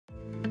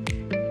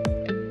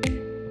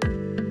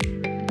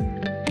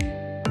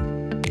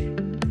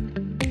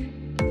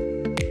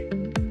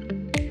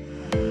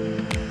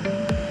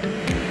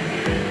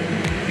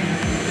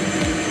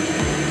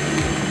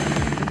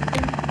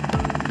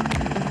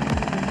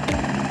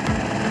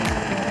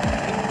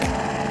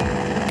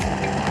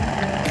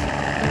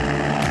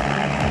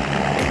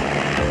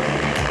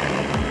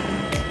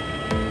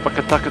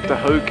Whakataka te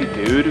hau ki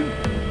te uru,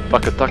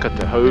 whakataka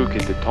te hau ki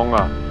te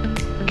tonga.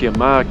 Kia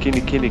mā kini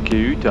kini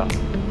ki uta,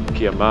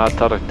 kia mā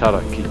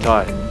taratara ki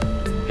tai.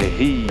 He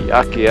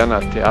hi ake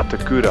ana te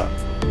atakura,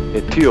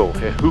 he tio,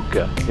 he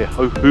huka, he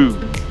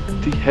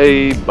hauhu, ti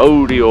hei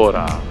mauri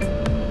ora.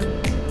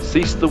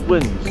 Cease the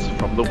winds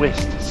from the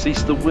west,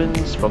 cease the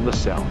winds from the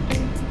south.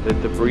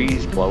 Let the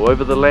breeze blow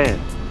over the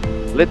land,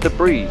 let the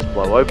breeze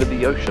blow over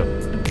the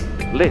ocean.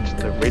 Let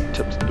the red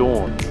tips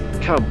dawn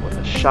come with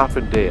a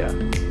sharpened air,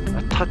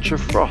 a touch of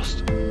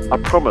frost, a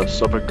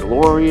promise of a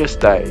glorious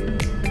day.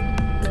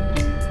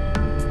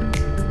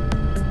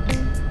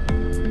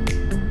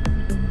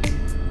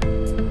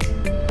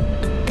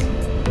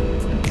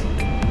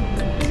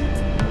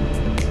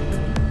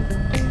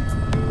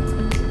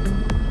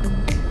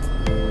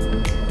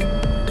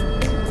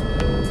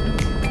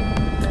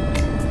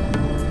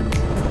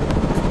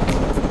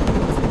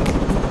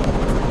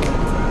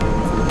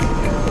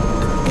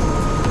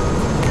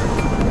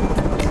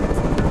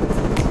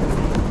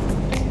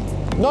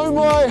 Nau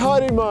mai,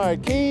 haere mai,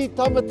 ki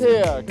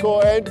Tamatea,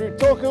 ko Andrew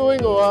toku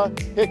ingoa,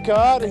 he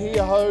kaarahi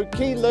ahau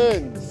ki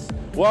Learns.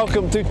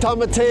 Welcome to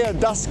Tamatea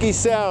Dusky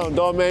Sound.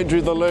 I'm Andrew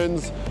the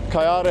Learns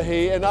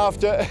Kaiarahi, and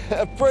after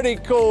a pretty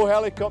cool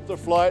helicopter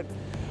flight,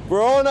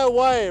 we're on our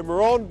way and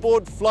we're on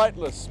board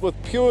Flightless with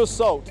pure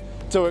salt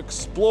to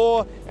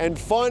explore and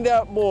find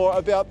out more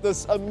about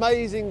this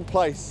amazing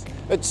place,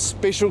 its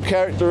special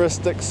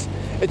characteristics,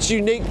 its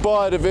unique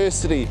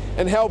biodiversity,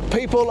 and how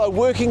people are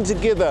working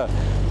together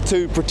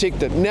to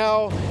protect it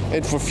now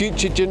and for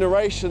future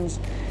generations,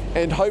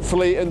 and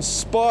hopefully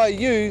inspire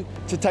you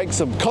to take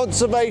some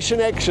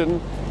conservation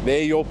action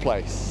near your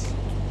place.